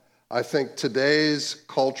I think today's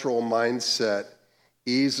cultural mindset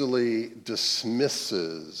easily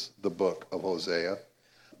dismisses the book of Hosea.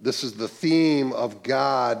 This is the theme of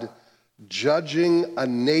God judging a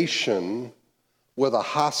nation with a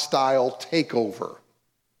hostile takeover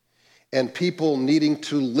and people needing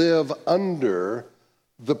to live under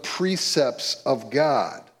the precepts of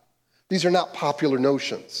God. These are not popular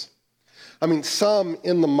notions. I mean, some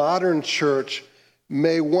in the modern church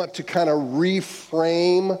may want to kind of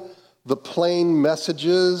reframe the plain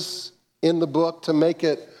messages in the book to make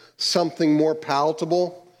it something more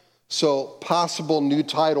palatable. So possible new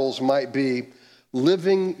titles might be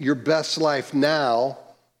Living Your Best Life Now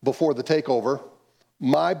Before the Takeover,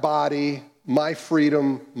 My Body, My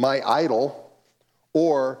Freedom, My Idol,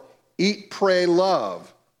 or Eat, Pray,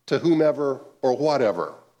 Love to Whomever or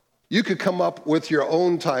Whatever. You could come up with your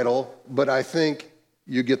own title, but I think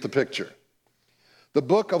you get the picture. The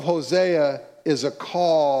book of Hosea is a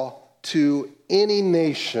call to any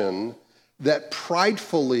nation that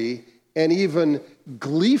pridefully and even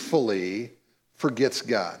gleefully forgets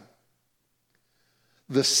God.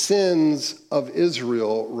 The sins of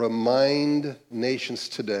Israel remind nations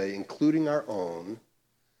today, including our own,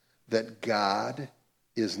 that God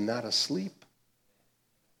is not asleep.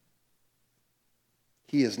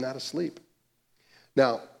 He is not asleep.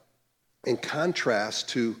 Now, in contrast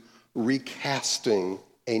to recasting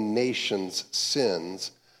a nation's sins,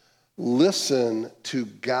 listen to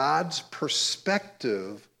God's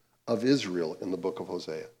perspective of Israel in the book of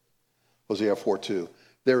Hosea. Hosea 4:2.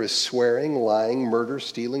 There is swearing, lying, murder,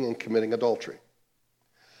 stealing, and committing adultery.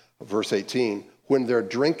 Verse 18. When their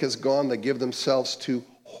drink is gone, they give themselves to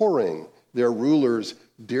whoring. Their rulers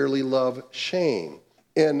dearly love shame.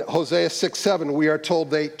 In Hosea 6:7, we are told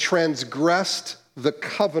they transgressed the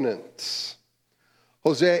covenants.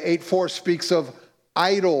 Hosea 8:4 speaks of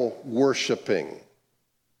idol worshiping.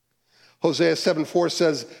 Hosea 7:4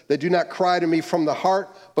 says, they do not cry to me from the heart,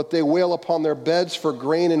 but they wail upon their beds for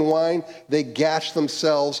grain and wine. They gash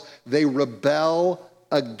themselves. They rebel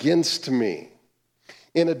against me.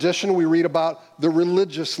 In addition, we read about the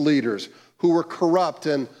religious leaders who were corrupt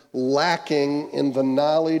and lacking in the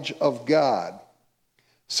knowledge of God.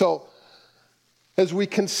 So, as we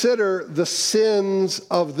consider the sins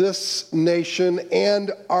of this nation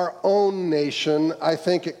and our own nation, I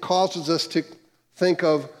think it causes us to think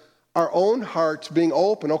of our own hearts being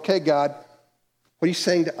open. Okay, God, what are you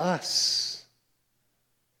saying to us?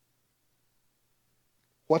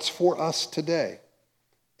 What's for us today?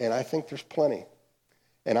 And I think there's plenty.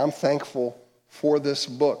 And I'm thankful for this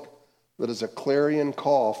book that is a clarion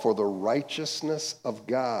call for the righteousness of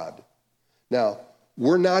God. Now,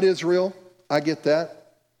 we're not Israel. I get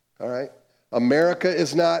that. All right. America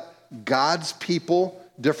is not God's people,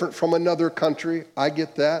 different from another country. I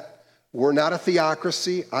get that. We're not a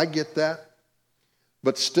theocracy. I get that.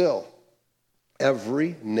 But still,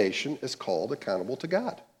 every nation is called accountable to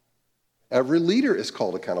God. Every leader is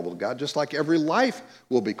called accountable to God, just like every life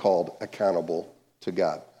will be called accountable to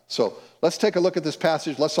God. So let's take a look at this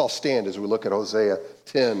passage. Let's all stand as we look at Hosea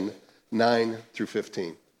 10, 9 through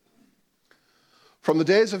 15. From the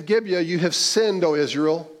days of Gibeah you have sinned, O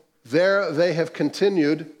Israel. There they have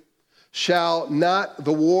continued. Shall not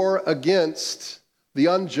the war against the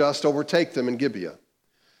unjust overtake them in Gibeah?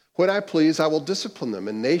 When I please, I will discipline them,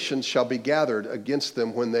 and nations shall be gathered against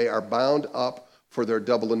them when they are bound up for their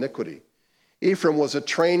double iniquity. Ephraim was a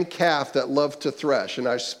trained calf that loved to thresh, and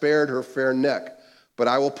I spared her fair neck. But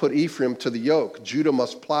I will put Ephraim to the yoke. Judah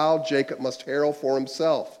must plow, Jacob must harrow for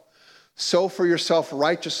himself. Sow for yourself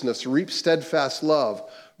righteousness, reap steadfast love.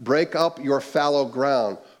 Break up your fallow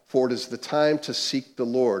ground, for it is the time to seek the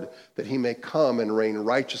Lord, that he may come and rain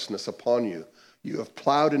righteousness upon you. You have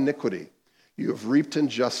plowed iniquity. You have reaped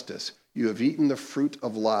injustice. You have eaten the fruit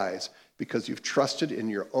of lies, because you've trusted in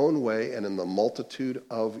your own way and in the multitude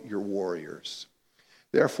of your warriors.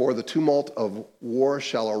 Therefore, the tumult of war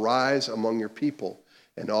shall arise among your people,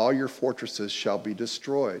 and all your fortresses shall be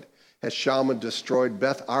destroyed. As Shalman destroyed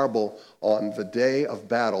Beth Arbel on the day of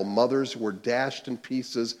battle, mothers were dashed in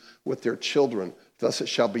pieces with their children. Thus it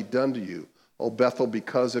shall be done to you, O Bethel,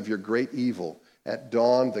 because of your great evil. At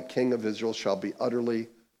dawn, the king of Israel shall be utterly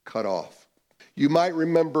cut off. You might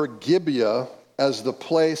remember Gibeah as the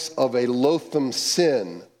place of a loathsome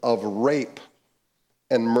sin of rape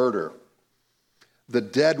and murder. The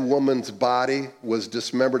dead woman's body was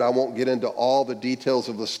dismembered. I won't get into all the details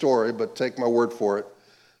of the story, but take my word for it.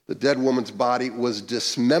 The dead woman's body was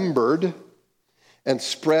dismembered and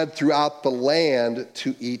spread throughout the land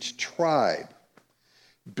to each tribe.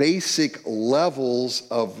 Basic levels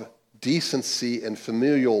of decency and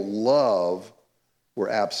familial love were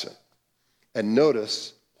absent. And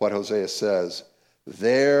notice what Hosea says,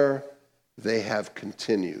 there they have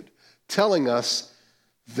continued, telling us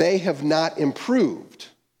they have not improved.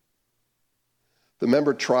 The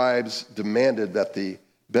member tribes demanded that the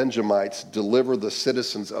Benjamites deliver the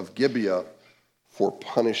citizens of Gibeah for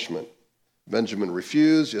punishment. Benjamin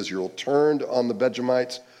refused. Israel turned on the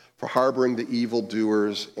Benjamites for harboring the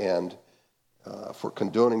evildoers and for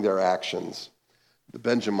condoning their actions. The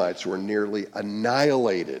Benjamites were nearly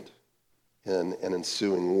annihilated in an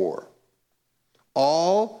ensuing war.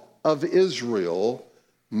 All of Israel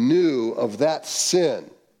knew of that sin.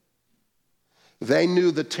 They knew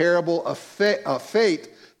the terrible fate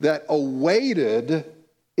that awaited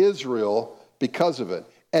Israel because of it.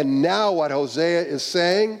 And now what Hosea is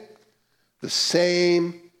saying, the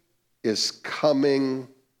same is coming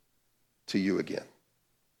to you again.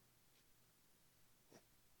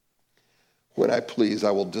 When I please, I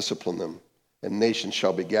will discipline them, and nations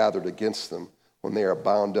shall be gathered against them when they are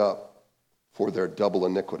bound up for their double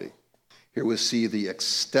iniquity. Here we see the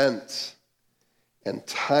extent and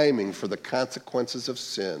timing for the consequences of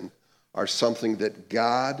sin are something that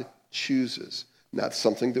God chooses, not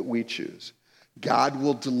something that we choose. God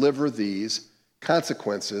will deliver these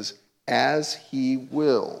consequences as he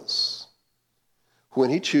wills.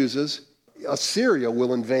 When he chooses, Assyria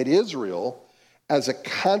will invade Israel as a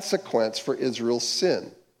consequence for Israel's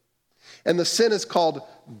sin. And the sin is called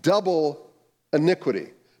double iniquity.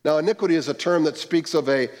 Now, iniquity is a term that speaks of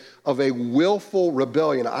a willful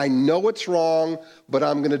rebellion. I know it's wrong, but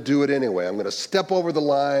I'm going to do it anyway. I'm going to step over the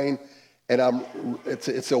line, and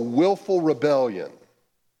it's a willful rebellion.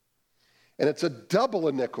 And it's a double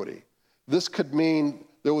iniquity. This could mean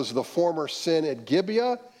there was the former sin at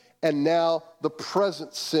Gibeah, and now the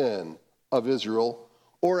present sin of Israel.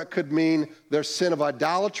 Or it could mean their sin of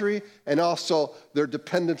idolatry and also their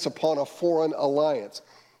dependence upon a foreign alliance.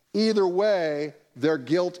 Either way, their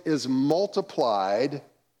guilt is multiplied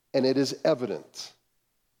and it is evident.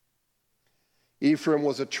 Ephraim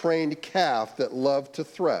was a trained calf that loved to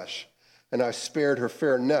thresh, and I spared her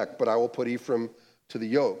fair neck, but I will put Ephraim to the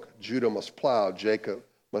yoke. Judah must plow, Jacob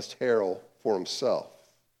must harrow for himself.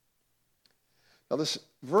 Now this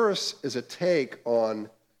verse is a take on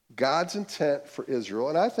God's intent for Israel,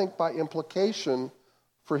 and I think by implication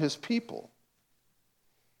for his people.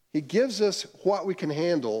 He gives us what we can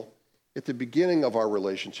handle at the beginning of our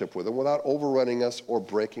relationship with him without overrunning us or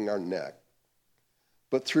breaking our neck.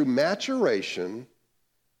 But through maturation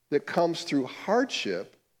that comes through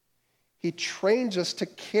hardship, he trains us to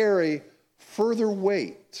carry further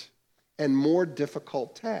weight and more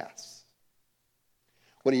difficult tasks.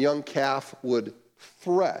 When a young calf would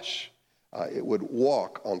thresh, it would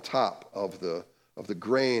walk on top of the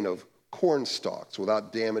grain of corn stalks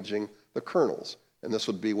without damaging the kernels. And this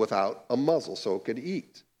would be without a muzzle, so it could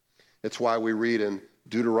eat. It's why we read in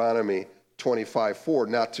Deuteronomy 25:4,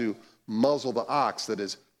 not to muzzle the ox that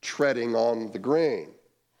is treading on the grain.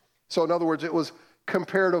 So in other words, it was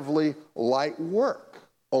comparatively light work,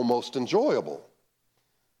 almost enjoyable.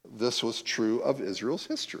 This was true of Israel's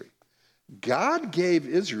history. God gave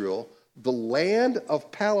Israel the land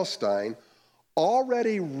of Palestine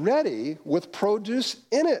already ready with produce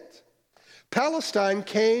in it. Palestine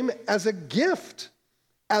came as a gift,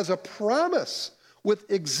 as a promise,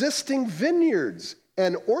 with existing vineyards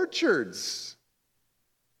and orchards.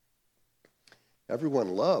 Everyone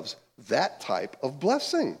loves that type of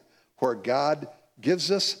blessing, where God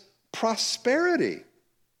gives us prosperity.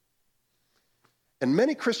 And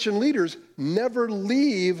many Christian leaders never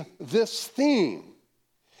leave this theme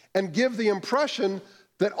and give the impression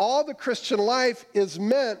that all the Christian life is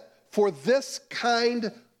meant for this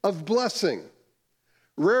kind of blessing.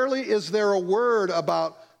 Rarely is there a word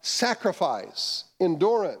about sacrifice,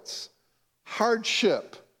 endurance,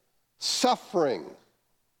 hardship, suffering.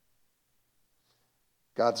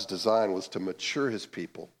 God's design was to mature his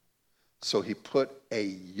people, so he put a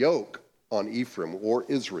yoke on Ephraim or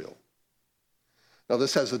Israel. Now,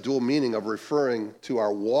 this has a dual meaning of referring to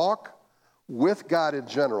our walk with God in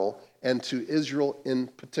general and to Israel in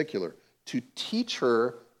particular, to teach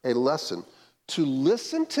her a lesson, to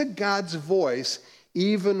listen to God's voice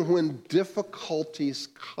even when difficulties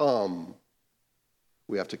come.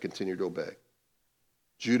 We have to continue to obey.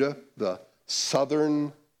 Judah, the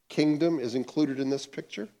southern kingdom, is included in this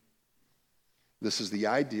picture. This is the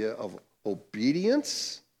idea of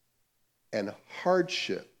obedience and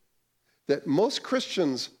hardship that most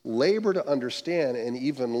Christians labor to understand and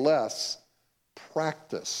even less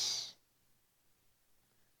practice.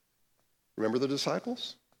 Remember the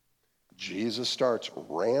disciples? Jesus starts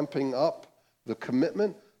ramping up the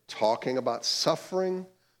commitment, talking about suffering,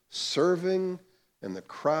 serving, and the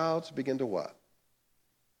crowds begin to what?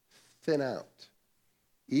 thin out.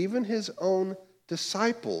 Even his own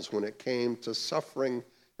disciples, when it came to suffering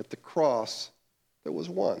at the cross, there was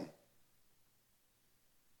one.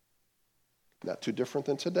 Not too different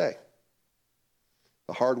than today.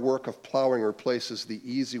 The hard work of plowing replaces the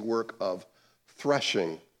easy work of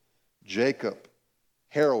threshing. Jacob,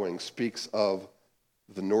 harrowing, speaks of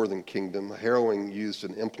the northern kingdom. Harrowing used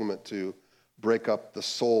an implement to break up the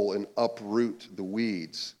soul and uproot the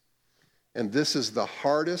weeds. And this is the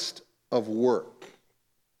hardest of work.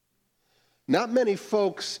 Not many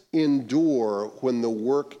folks endure when the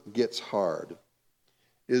work gets hard.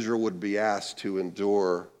 Israel would be asked to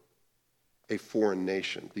endure a foreign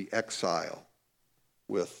nation, the exile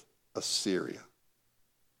with Assyria.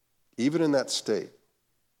 Even in that state,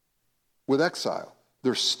 with exile,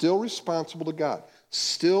 they're still responsible to God,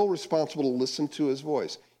 still responsible to listen to his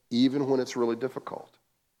voice, even when it's really difficult.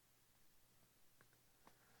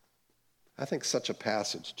 I think such a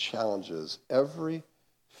passage challenges every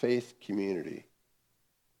faith community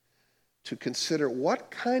to consider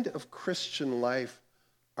what kind of Christian life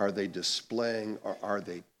are they displaying or are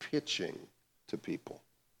they pitching to people.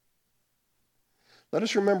 Let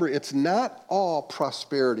us remember, it's not all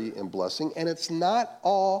prosperity and blessing, and it's not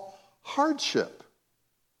all hardship.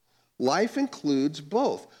 Life includes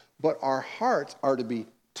both, but our hearts are to be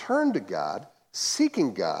turned to God,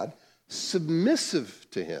 seeking God, submissive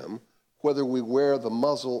to him, whether we wear the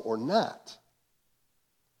muzzle or not.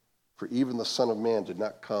 For even the Son of Man did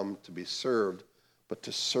not come to be served, but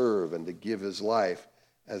to serve and to give his life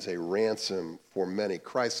as a ransom for many.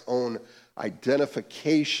 Christ's own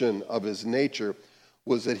identification of his nature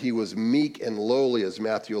was that he was meek and lowly, as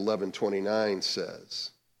Matthew 11:29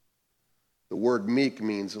 says. The word meek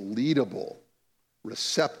means leadable,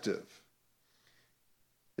 receptive.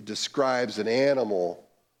 It describes an animal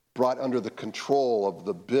brought under the control of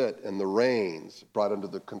the bit and the reins, brought under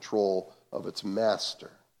the control of its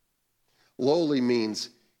master. Lowly means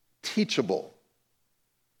teachable.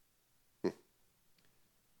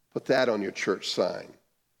 Put that on your church sign.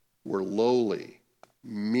 We're lowly,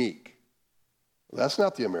 meek. That's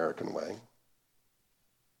not the American way.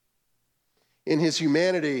 In his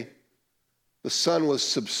humanity, the Son was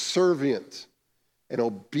subservient and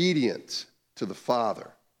obedient to the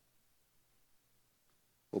Father.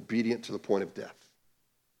 Obedient to the point of death.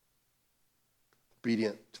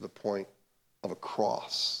 Obedient to the point of a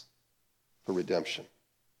cross for redemption.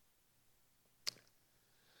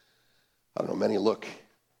 I don't know, many look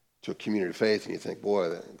to a community of faith and you think,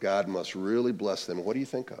 boy, God must really bless them. What do you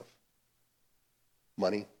think of?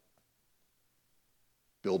 Money?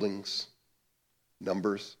 Buildings?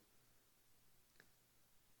 Numbers?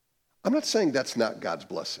 I'm not saying that's not God's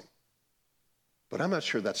blessing, but I'm not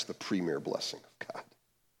sure that's the premier blessing of God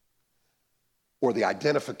or the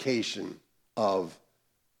identification of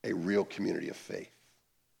a real community of faith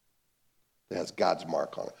that has God's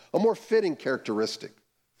mark on it. A more fitting characteristic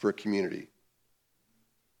for a community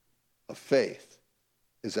of faith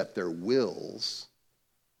is that their wills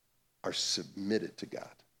are submitted to God.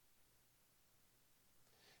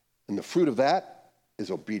 And the fruit of that is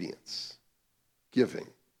obedience, giving,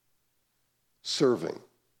 serving,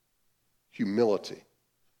 humility.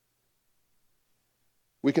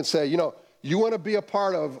 We can say, you want to be a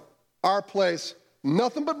part of our place,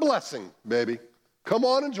 nothing but blessing, baby. Come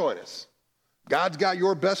on and join us. God's got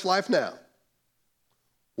your best life now.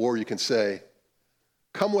 Or you can say,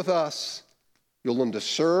 come with us. You'll learn to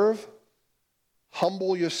serve,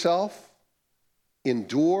 humble yourself,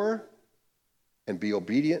 endure, and be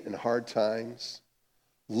obedient in hard times.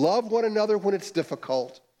 Love one another when it's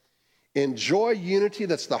difficult. Enjoy unity.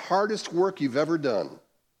 That's the hardest work you've ever done.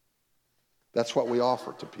 That's what we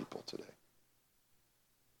offer to people today.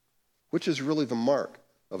 Which is really the mark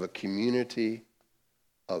of a community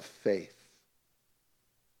of faith.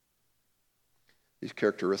 These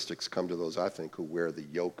characteristics come to those, I think, who wear the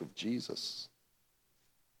yoke of Jesus.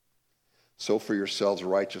 Sow for yourselves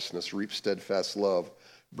righteousness, reap steadfast love,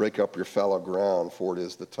 break up your fallow ground, for it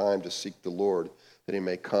is the time to seek the Lord, that he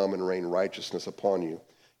may come and rain righteousness upon you.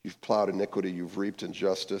 You've plowed iniquity, you've reaped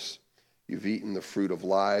injustice, you've eaten the fruit of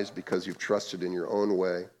lies because you've trusted in your own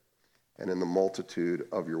way and in the multitude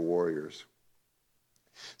of your warriors.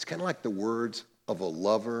 It's kind of like the words of a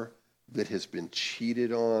lover that has been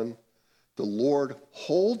cheated on. The Lord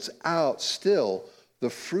holds out still the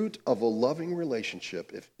fruit of a loving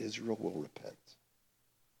relationship if Israel will repent.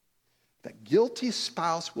 That guilty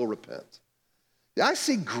spouse will repent. I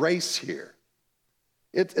see grace here.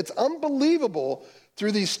 It's unbelievable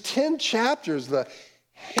through these 10 chapters, the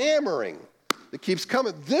hammering that keeps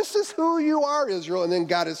coming. This is who you are, Israel. And then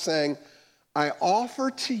God is saying, I offer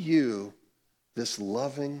to you this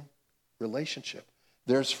loving relationship.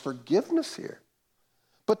 There's forgiveness here.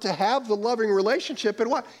 But to have the loving relationship, and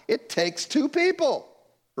what? It takes two people,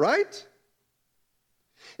 right?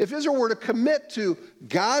 If Israel were to commit to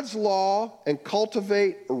God's law and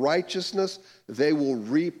cultivate righteousness, they will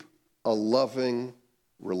reap a loving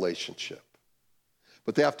relationship.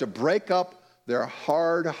 But they have to break up their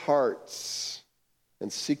hard hearts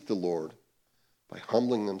and seek the Lord by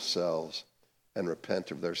humbling themselves and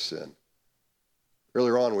repent of their sin.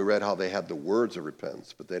 Earlier on, we read how they had the words of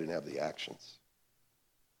repentance, but they didn't have the actions.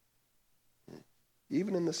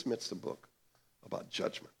 Even in this midst of the book about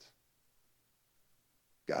judgment,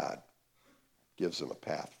 God gives them a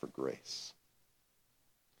path for grace.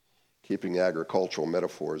 Keeping the agricultural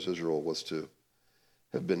metaphors, Israel was to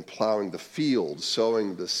have been plowing the fields,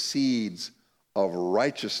 sowing the seeds of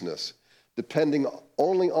righteousness, depending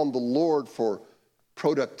only on the Lord for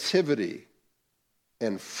productivity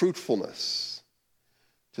and fruitfulness.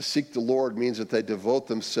 To seek the Lord means that they devote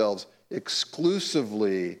themselves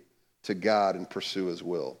exclusively to God and pursue his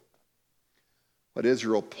will. What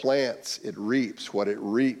Israel plants, it reaps. What it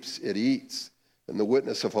reaps, it eats. And the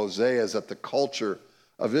witness of Hosea is that the culture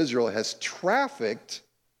of Israel has trafficked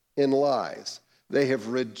in lies. They have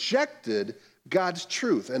rejected God's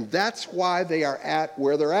truth, and that's why they are at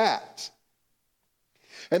where they're at.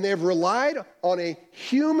 And they have relied on a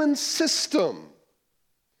human system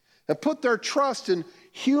and put their trust in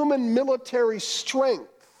human military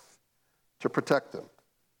strength to protect them.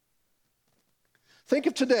 Think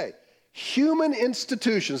of today. Human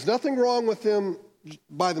institutions, nothing wrong with them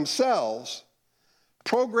by themselves,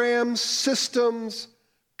 programs, systems,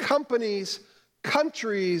 companies,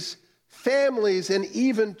 countries, families, and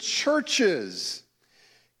even churches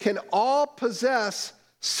can all possess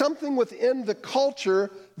something within the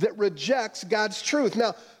culture that rejects God's truth. Now,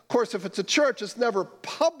 of course, if it's a church, it's never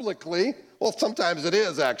publicly, well, sometimes it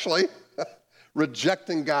is actually,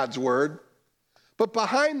 rejecting God's word. But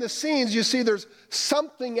behind the scenes, you see there's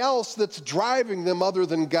something else that's driving them other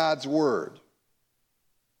than God's word.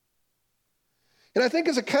 And I think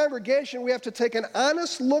as a congregation, we have to take an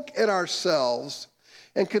honest look at ourselves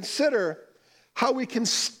and consider how we can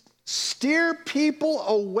steer people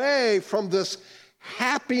away from this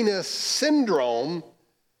happiness syndrome,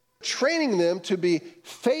 training them to be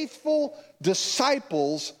faithful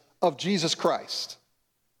disciples of Jesus Christ.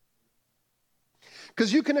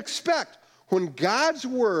 Because you can expect when God's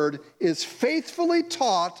word is faithfully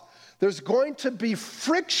taught, there's going to be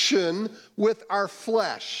friction with our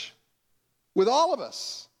flesh, with all of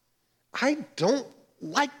us. I don't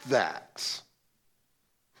like that.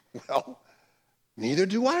 Well, neither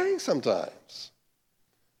do I sometimes.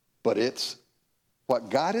 But it's what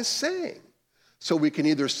God is saying. So we can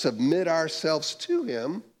either submit ourselves to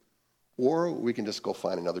him, or we can just go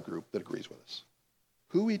find another group that agrees with us.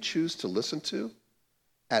 Who we choose to listen to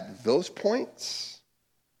at those points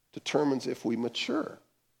determines if we mature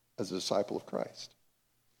as a disciple of Christ.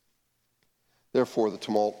 Therefore, the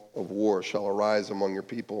tumult of war shall arise among your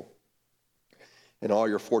people, and all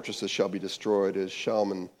your fortresses shall be destroyed, as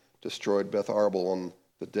Shalman destroyed Beth Arbel on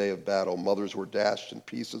the day of battle. Mothers were dashed in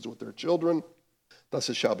pieces with their children. Thus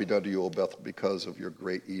it shall be done to you, O Bethel, because of your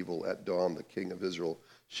great evil. At dawn, the king of Israel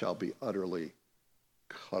shall be utterly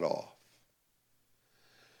cut off.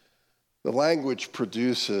 The language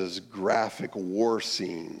produces graphic war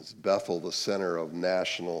scenes. Bethel, the center of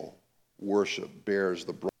national worship, bears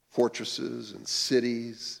the fortresses and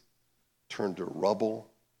cities turned to rubble.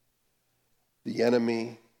 The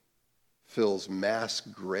enemy fills mass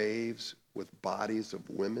graves with bodies of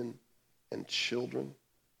women and children.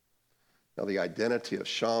 Now, the identity of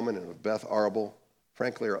Shalman and of Beth Arbel,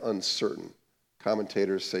 frankly, are uncertain.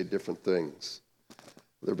 Commentators say different things.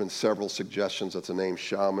 There have been several suggestions that the name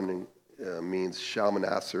Shalman means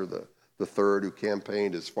Shalmaneser the third, who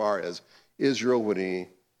campaigned as far as Israel when he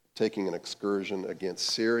taking an excursion against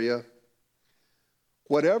Syria.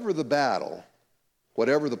 Whatever the battle,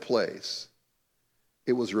 whatever the place,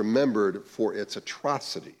 it was remembered for its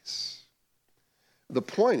atrocities. The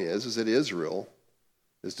point is that Israel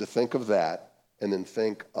is to think of that and then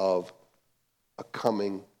think of a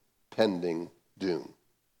coming, pending doom.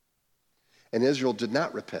 And Israel did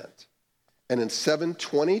not repent. And in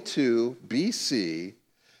 722 BC,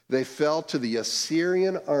 they fell to the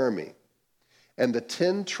Assyrian army, and the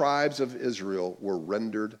 10 tribes of Israel were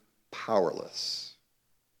rendered powerless.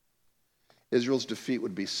 Israel's defeat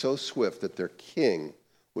would be so swift that their king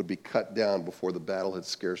would be cut down before the battle had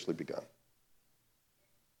scarcely begun.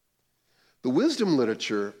 The wisdom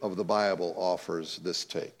literature of the Bible offers this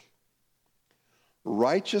take.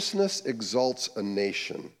 Righteousness exalts a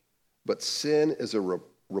nation, but sin is a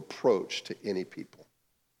reproach to any people.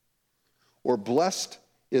 Or blessed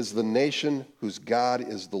is the nation whose God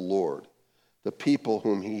is the Lord, the people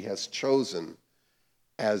whom he has chosen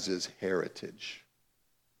as his heritage.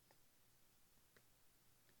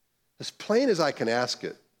 As plain as I can ask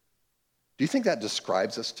it, do you think that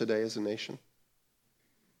describes us today as a nation?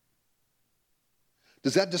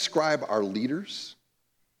 Does that describe our leaders?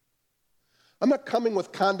 I'm not coming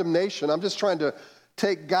with condemnation. I'm just trying to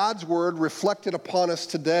take God's word reflected upon us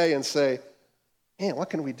today and say, man, what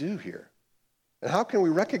can we do here? And how can we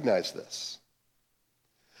recognize this?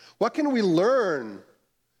 What can we learn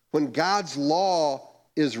when God's law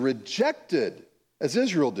is rejected, as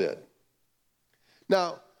Israel did?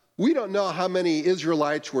 Now, we don't know how many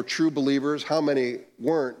Israelites were true believers, how many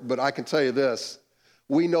weren't, but I can tell you this.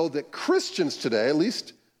 We know that Christians today, at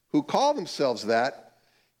least who call themselves that,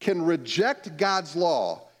 can reject God's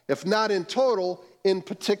law, if not in total, in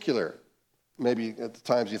particular. Maybe at the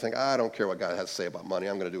times you think, I don't care what God has to say about money.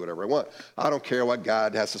 I'm going to do whatever I want. I don't care what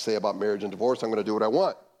God has to say about marriage and divorce. I'm going to do what I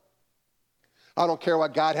want. I don't care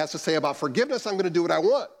what God has to say about forgiveness. I'm going to do what I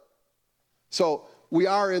want. So we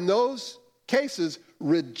are in those cases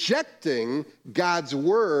rejecting God's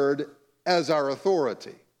word as our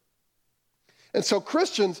authority. And so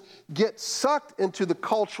Christians get sucked into the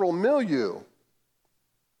cultural milieu.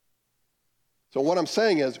 So what I'm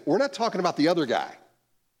saying is, we're not talking about the other guy.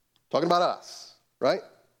 We're talking about us, right?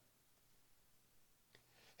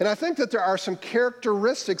 And I think that there are some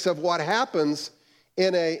characteristics of what happens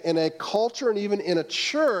in a culture and even in a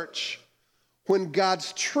church when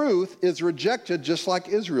God's truth is rejected, just like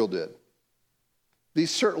Israel did.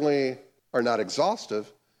 These certainly are not exhaustive,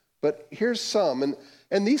 but here's some.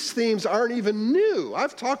 And these themes aren't even new.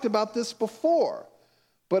 I've talked about this before.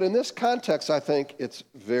 But in this context, I think it's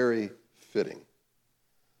very fitting.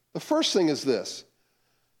 The first thing is this,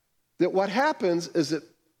 that what happens is that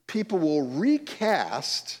people will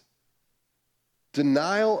recast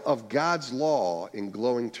denial of God's law in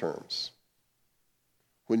glowing terms.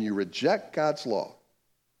 When you reject God's law,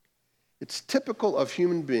 it's typical of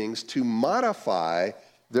human beings to modify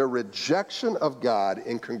their rejection of God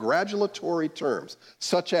in congratulatory terms,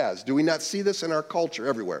 such as, do we not see this in our culture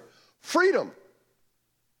everywhere? Freedom.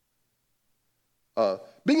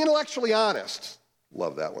 Being intellectually honest.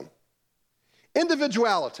 Love that one.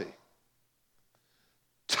 Individuality.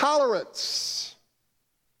 Tolerance.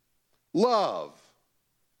 Love.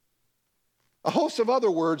 A host of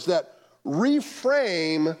other words that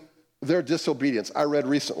reframe their disobedience. I read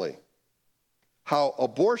recently how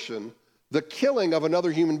abortion, the killing of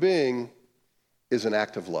another human being, is an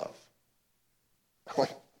act of love. I'm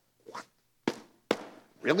like, what?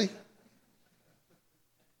 Really?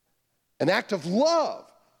 An act of love.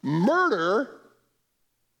 Murder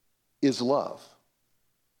is love.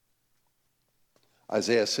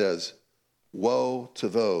 Isaiah says, woe to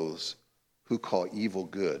those who call evil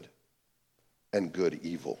good and good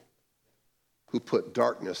evil, who put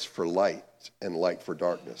darkness for light and light for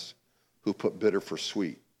darkness, who put bitter for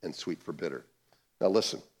sweet and sweet for bitter. Now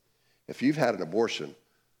listen, if you've had an abortion,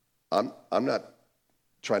 I'm not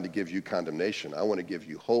trying to give you condemnation. I want to give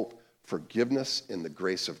you hope, forgiveness in the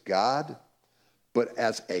grace of God. But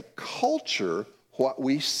as a culture, what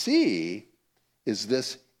we see is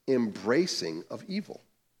this embracing of evil.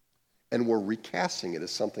 And we're recasting it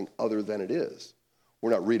as something other than it is.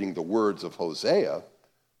 We're not reading the words of Hosea.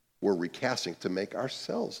 We're recasting to make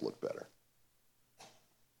ourselves look better.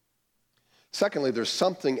 Secondly, there's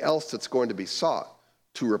something else that's going to be sought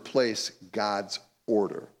to replace God's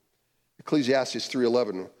order. Ecclesiastes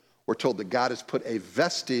 3:11, we're told that God has put a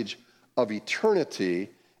vestige of eternity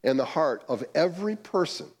in the heart of every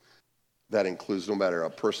person. That includes no matter a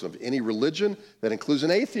person of any religion, that includes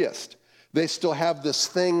an atheist. They still have this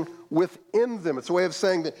thing within them. It's a way of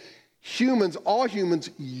saying that humans, all humans,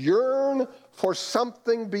 yearn for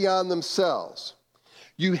something beyond themselves.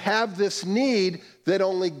 You have this need that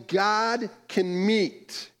only God can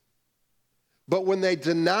meet. But when they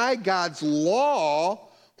deny God's law,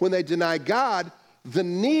 when they deny God, the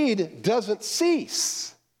need doesn't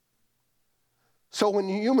cease. So when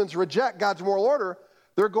humans reject God's moral order,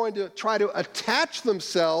 they're going to try to attach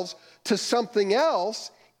themselves to something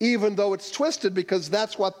else, even though it's twisted, because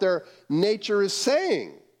that's what their nature is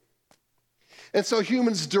saying. And so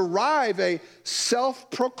humans derive a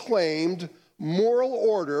self-proclaimed moral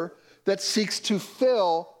order that seeks to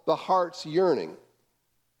fill the heart's yearning.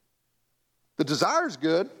 The desire is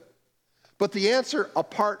good, but the answer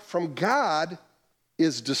apart from God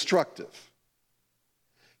is destructive.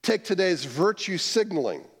 Take today's virtue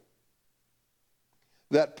signaling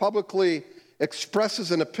that publicly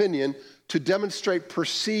expresses an opinion to demonstrate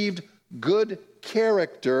perceived good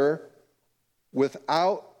character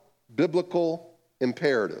without biblical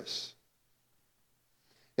imperatives.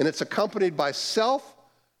 And it's accompanied by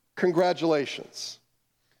self-congratulations.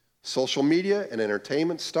 Social media and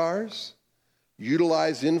entertainment stars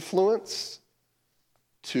utilize influence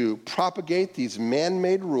to propagate these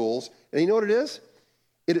man-made rules. And you know what it is?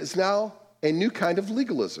 It is now a new kind of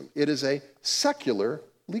legalism. It is a secular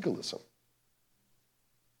legalism.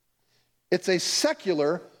 It's a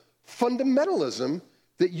secular fundamentalism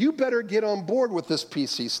that you better get on board with this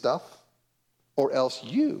PC stuff or else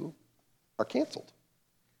you are canceled.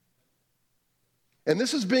 And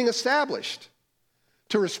this is being established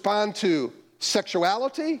to respond to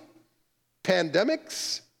sexuality,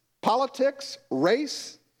 pandemics, politics,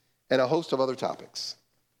 race, and a host of other topics.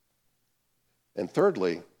 And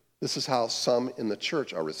thirdly, this is how some in the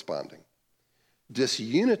church are responding.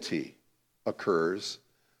 Disunity occurs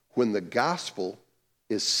when the gospel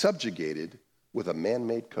is subjugated with a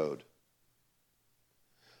man-made code.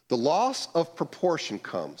 The loss of proportion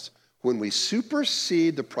comes when we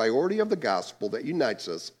supersede the priority of the gospel that unites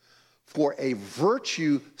us for a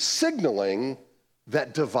virtue signaling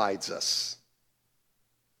that divides us.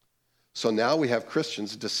 So now we have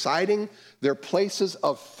Christians deciding their places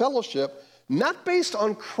of fellowship not based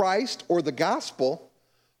on Christ or the gospel,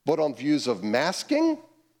 but on views of masking,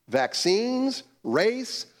 vaccines,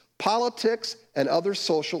 race, politics, and other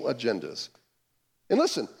social agendas. And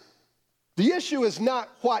listen, the issue is not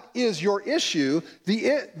what is your issue.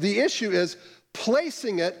 The issue is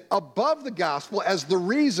placing it above the gospel as the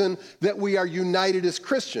reason that we are united as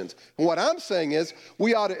Christians. And what I'm saying is,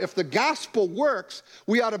 we ought to, if the gospel works,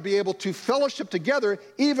 we ought to be able to fellowship together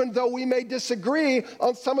even though we may disagree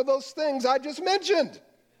on some of those things I just mentioned.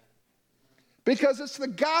 Because it's the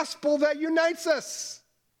gospel that unites us.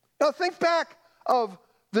 Now think back of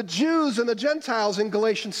the Jews and the Gentiles in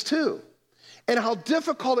Galatians 2. And how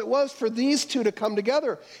difficult it was for these two to come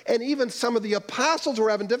together. And even some of the apostles were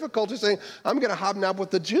having difficulty saying, I'm going to hobnob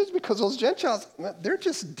with the Jews because those Gentiles, they're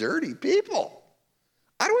just dirty people.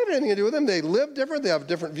 I don't have anything to do with them. They live different. They have a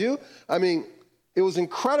different view. I mean, it was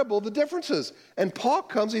incredible, the differences. And Paul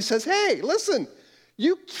comes, he says, hey, listen,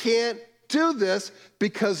 you can't do this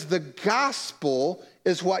because the gospel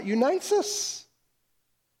is what unites us.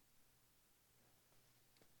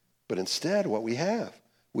 But instead, what we have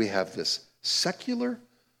this secular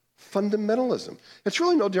fundamentalism. It's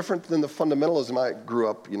really no different than the fundamentalism I grew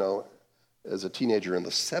up, as a teenager in the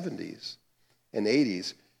 70s and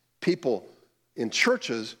 80s. People in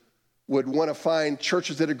churches would want to find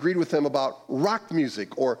churches that agreed with them about rock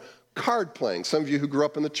music or card playing. Some of you who grew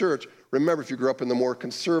up in the church, remember if you grew up in the more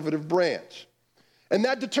conservative branch. And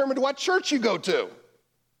that determined what church you go to.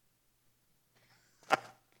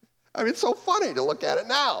 I mean, it's so funny to look at it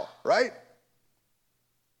now, right?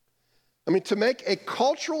 I mean, to make a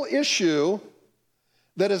cultural issue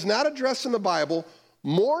that is not addressed in the Bible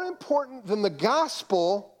more important than the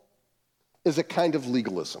gospel is a kind of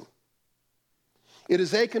legalism. It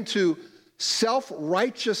is akin to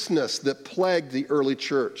self-righteousness that plagued the early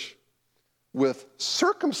church with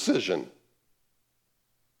circumcision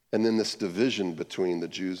and then this division between the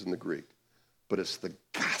Jews and the Greek. But it's the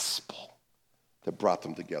gospel that brought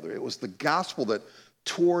them together. It was the gospel that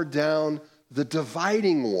tore down the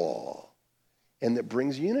dividing wall and that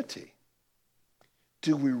brings unity.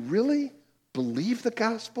 Do we really believe the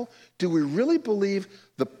gospel? Do we really believe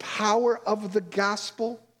the power of the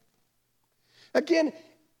gospel? Again,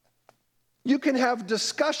 you can have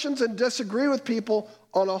discussions and disagree with people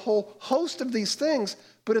on a whole host of these things,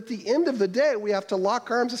 but at the end of the day, we have to lock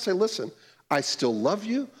arms and say, listen, I still love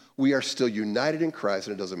you. We are still united in Christ,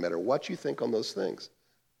 and it doesn't matter what you think on those things.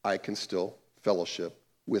 I can still fellowship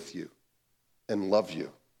with you and love you.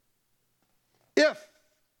 If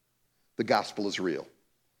the gospel is real.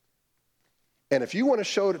 And if you want to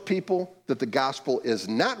show to people that the gospel is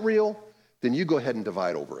not real, then you go ahead and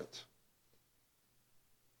divide over it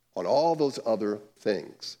on all those other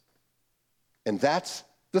things. And that's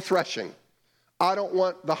the threshing. I don't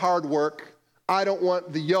want the hard work. I don't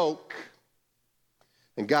want the yoke.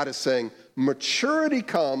 And God is saying maturity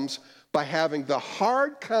comes by having the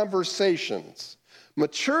hard conversations.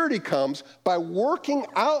 Maturity comes by working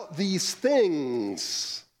out these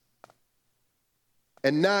things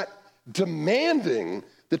and not demanding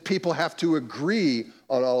that people have to agree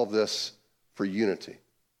on all of this for unity.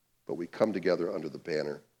 But we come together under the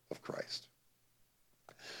banner of Christ.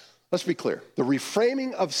 Let's be clear. The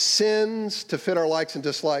reframing of sins to fit our likes and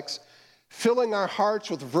dislikes, filling our hearts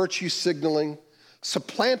with virtue signaling,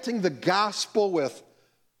 supplanting the gospel with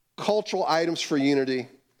cultural items for unity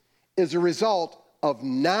is a result of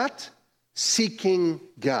not seeking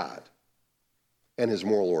God and his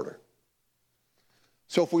moral order.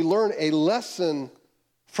 So if we learn a lesson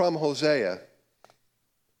from Hosea,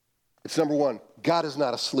 it's number one, God is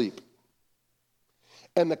not asleep.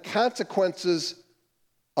 And the consequences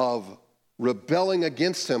of rebelling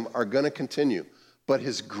against him are going to continue. But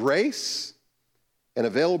his grace and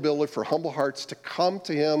availability for humble hearts to come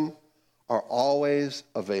to him are always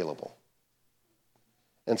available.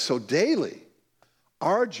 And so daily,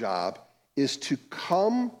 our job is to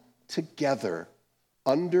come together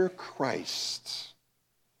under Christ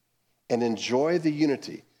and enjoy the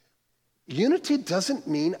unity. Unity doesn't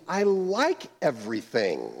mean I like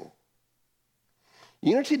everything.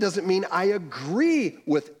 Unity doesn't mean I agree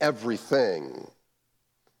with everything.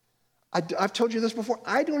 I've told you this before.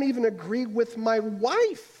 I don't even agree with my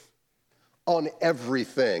wife on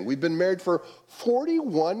everything. We've been married for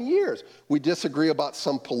 41 years. We disagree about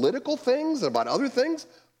some political things, about other things,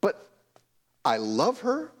 but I love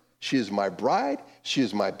her. She is my bride. She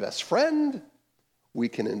is my best friend. We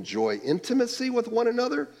can enjoy intimacy with one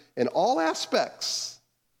another in all aspects.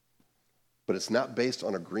 But it's not based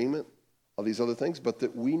on agreement of these other things, but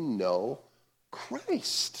that we know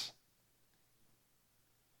Christ.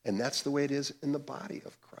 And that's the way it is in the body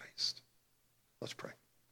of Christ. Let's pray.